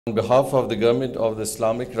On behalf of the government of the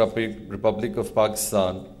Islamic Republic of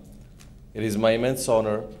Pakistan, it is my immense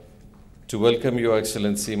honor to welcome Your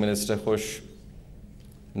Excellency Minister Khush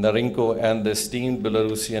Narinko and the esteemed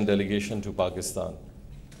Belarusian delegation to Pakistan.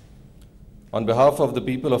 On behalf of the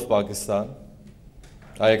people of Pakistan,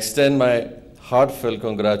 I extend my heartfelt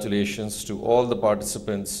congratulations to all the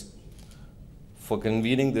participants for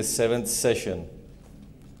convening this 7th session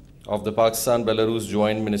of the Pakistan-Belarus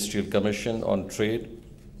Joint Ministerial Commission on Trade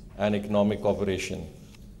and Economic Cooperation.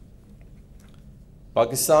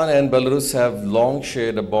 Pakistan and Belarus have long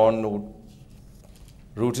shared a bond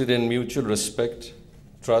rooted in mutual respect,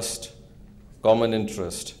 trust, common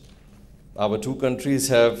interest. Our two countries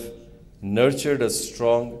have nurtured a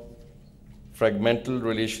strong, fragmental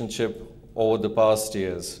relationship over the past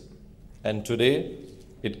years, and today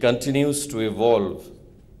it continues to evolve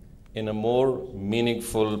in a more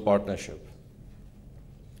meaningful partnership.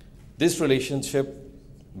 This relationship,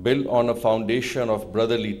 built on a foundation of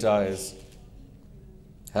brotherly ties,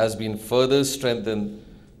 has been further strengthened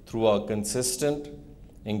through our consistent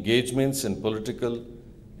engagements in political,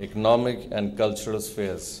 economic, and cultural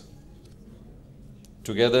spheres.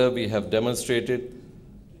 Together, we have demonstrated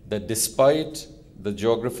that despite the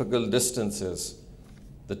geographical distances,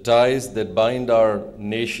 the ties that bind our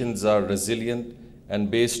nations are resilient and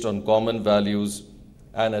based on common values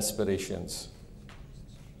and aspirations.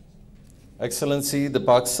 Excellency, the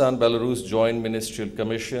Pakistan-Belarus Joint Ministerial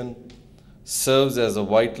Commission serves as a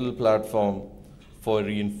vital platform for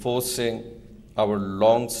reinforcing our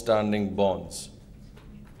long-standing bonds.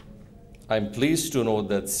 I'm pleased to note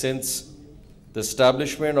that since the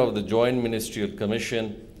establishment of the Joint Ministerial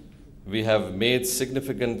Commission, we have made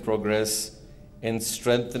significant progress in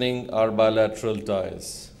strengthening our bilateral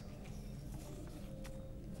ties.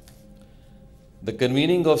 The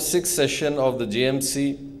convening of 6th session of the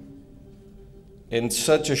JMC in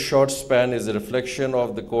such a short span is a reflection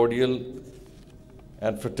of the cordial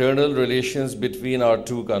and fraternal relations between our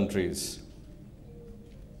two countries.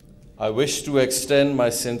 I wish to extend my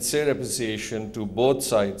sincere appreciation to both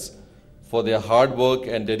sides for their hard work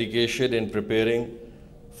and dedication in preparing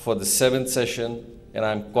for the 7th session, and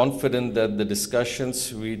I am confident that the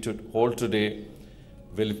discussions we hold today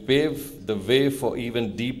will pave the way for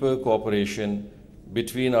even deeper cooperation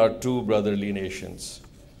between our two brotherly nations.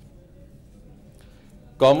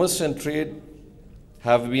 Commerce and trade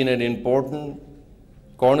have been an important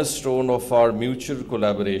cornerstone of our mutual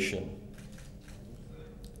collaboration.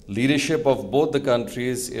 Leadership of both the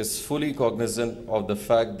countries is fully cognizant of the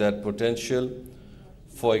fact that potential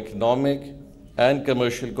for economic and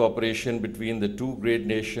commercial cooperation between the two great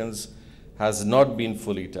nations has not been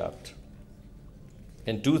fully tapped.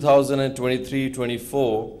 In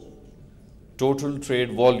 2023-24, total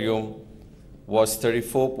trade volume was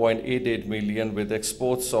 34.88 million, with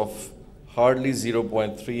exports of hardly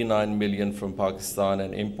 0.39 million from Pakistan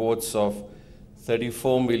and imports of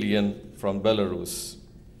 34 million from Belarus.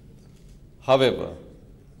 However,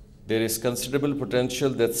 there is considerable potential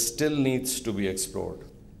that still needs to be explored.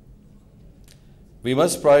 We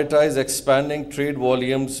must prioritize expanding trade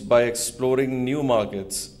volumes by exploring new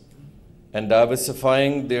markets and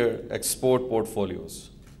diversifying their export portfolios.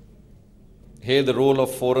 Here, the role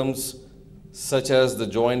of forums such as the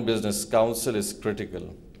Joint Business Council is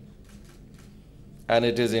critical. And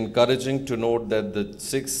it is encouraging to note that the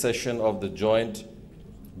 6th session of the Joint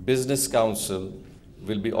Business Council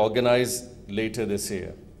will be organized later this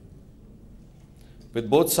year, with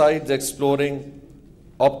both sides exploring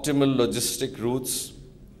optimal logistic routes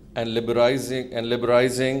and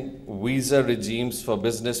liberalizing visa regimes for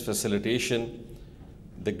business facilitation.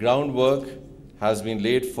 The groundwork has been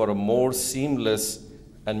laid for a more seamless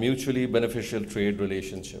and mutually beneficial trade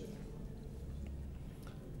relationship.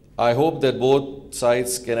 I hope that both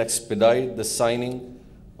sides can expedite the signing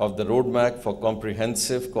of the roadmap for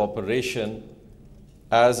comprehensive cooperation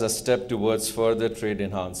as a step towards further trade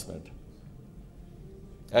enhancement.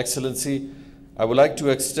 Excellency, I would like to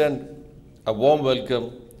extend a warm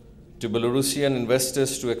welcome to Belarusian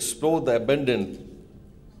investors to explore the abundant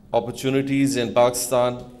opportunities in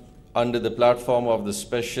Pakistan under the platform of the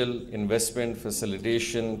Special Investment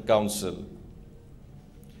Facilitation Council.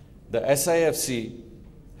 The SIFC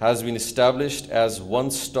has been established as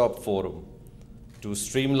one-stop forum to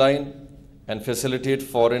streamline and facilitate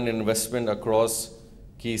foreign investment across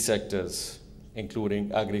key sectors,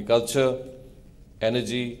 including agriculture,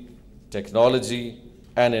 energy, technology,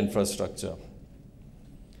 and infrastructure.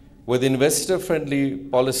 With investor-friendly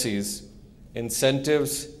policies,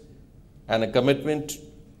 incentives, and a commitment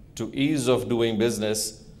to ease of doing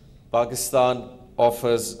business, Pakistan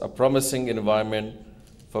offers a promising environment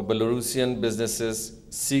for Belarusian businesses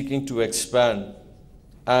seeking to expand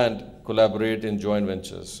and collaborate in joint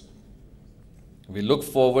ventures. We look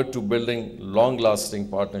forward to building long-lasting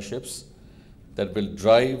partnerships that will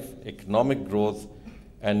drive economic growth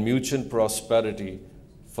and mutual prosperity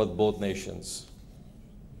for both nations.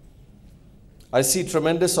 I see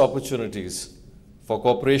tremendous opportunities for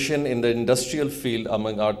cooperation in the industrial field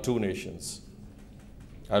among our two nations.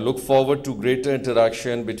 I look forward to greater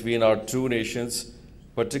interaction between our two nations,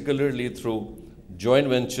 particularly through joint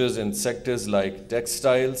ventures in sectors like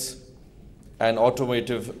textiles and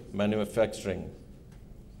automotive manufacturing.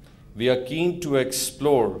 We are keen to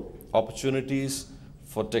explore opportunities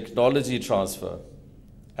for technology transfer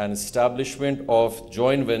and establishment of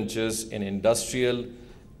joint ventures in industrial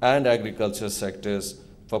and agriculture sectors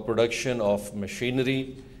for production of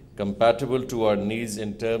machinery compatible to our needs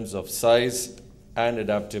in terms of size and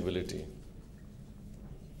adaptability.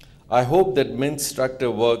 I hope that Minsk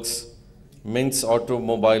Tractor Works, Minsk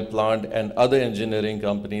Automobile Plant, and other engineering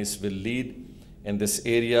companies will lead in this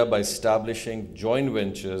area by establishing joint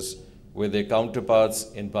ventures with their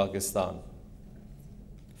counterparts in Pakistan.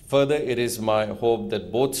 Further, it is my hope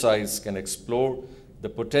that both sides can explore the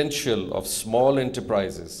potential of small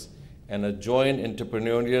enterprises and a joint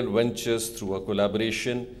entrepreneurial ventures through a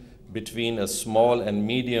collaboration between a small and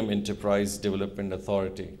medium enterprise development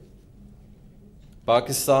authority,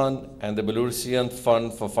 Pakistan, and the Belarusian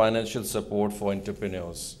Fund for Financial Support for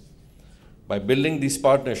Entrepreneurs. By building these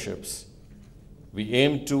partnerships, we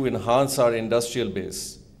aim to enhance our industrial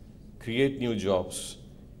base, create new jobs,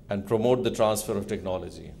 and promote the transfer of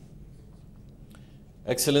technology.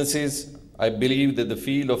 Excellencies, I believe that the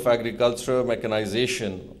field of agricultural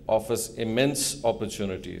mechanization offers immense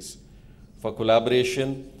opportunities for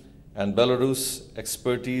collaboration, and Belarus'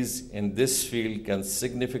 expertise in this field can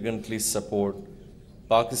significantly support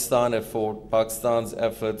Pakistan's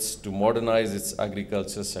efforts to modernize its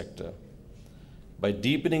agriculture sector. By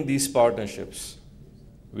deepening these partnerships,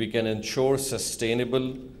 we can ensure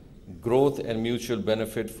sustainable growth and mutual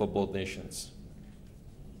benefit for both nations.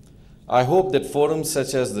 I hope that forums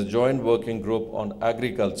such as the Joint Working Group on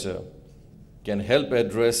Agriculture can help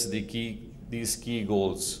address these key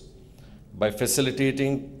goals by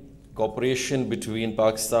facilitating cooperation between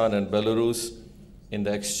Pakistan and Belarus in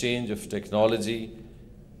the exchange of technology,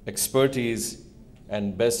 expertise,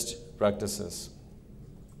 and best practices.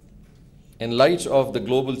 In light of the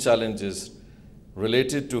global challenges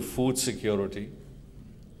related to food security,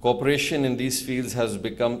 cooperation in these fields has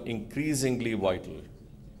become increasingly vital.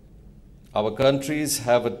 Our countries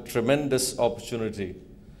have a tremendous opportunity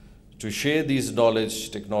to share these knowledge,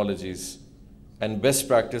 technologies, and best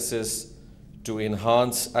practices to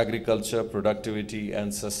enhance agriculture productivity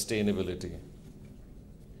and sustainability.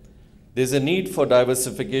 There's a need for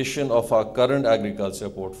diversification of our current agriculture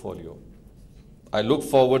portfolio. I look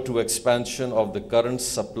forward to expansion of the current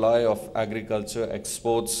supply of agriculture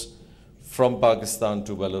exports from Pakistan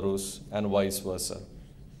to Belarus and vice versa.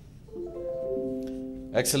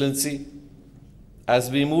 Excellency,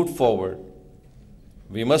 as we move forward,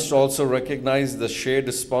 we must also recognize the shared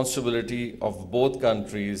responsibility of both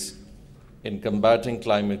countries in combating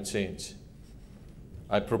climate change.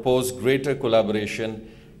 I propose greater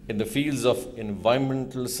collaboration in the fields of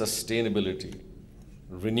environmental sustainability,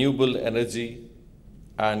 renewable energy,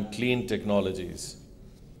 and clean technologies.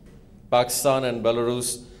 Pakistan and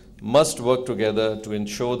Belarus must work together to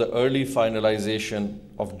ensure the early finalization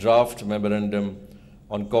of draft memorandum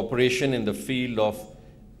on cooperation in the field of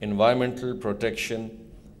environmental protection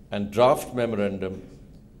and draft memorandum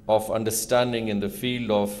of understanding in the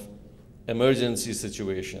field of emergency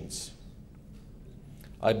situations.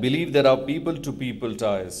 I believe that our people-to-people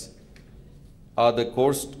ties are the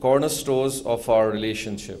cornerstones of our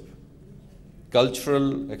relationship.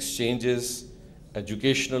 Cultural exchanges,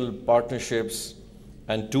 educational partnerships,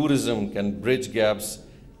 and tourism can bridge gaps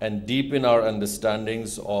and deepen our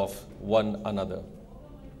understandings of one another.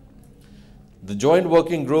 The Joint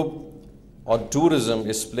Working Group on Tourism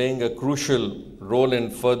is playing a crucial role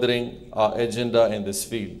in furthering our agenda in this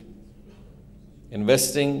field,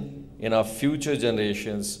 investing in our future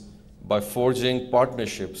generations by forging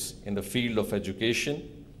partnerships in the field of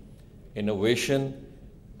education, innovation,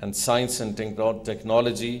 and science and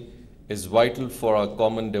technology is vital for our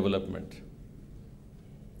common development.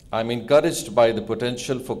 I'm encouraged by the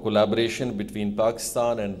potential for collaboration between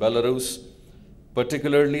Pakistan and Belarus,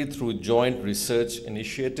 particularly through joint research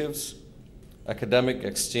initiatives, academic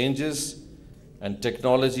exchanges, and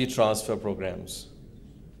technology transfer programs.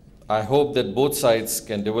 I hope that both sides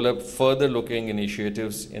can develop further-looking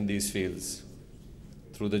initiatives in these fields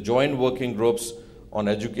through the joint working groups on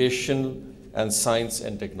education and science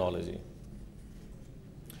and technology.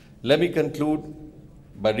 Let me conclude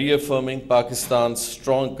by reaffirming Pakistan's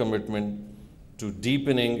strong commitment to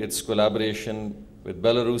deepening its collaboration with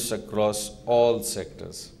Belarus across all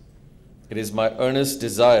sectors. It is my earnest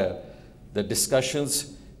desire that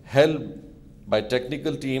discussions held by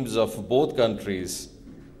technical teams of both countries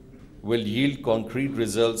will yield concrete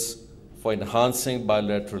results for enhancing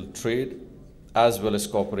bilateral trade as well as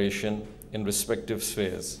cooperation in respective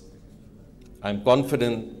spheres. I am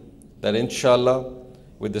confident that inshallah,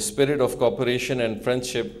 with the spirit of cooperation and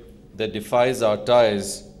friendship that defies our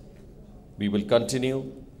ties, we will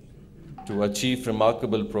continue to achieve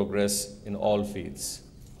remarkable progress in all fields.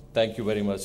 Thank you very much.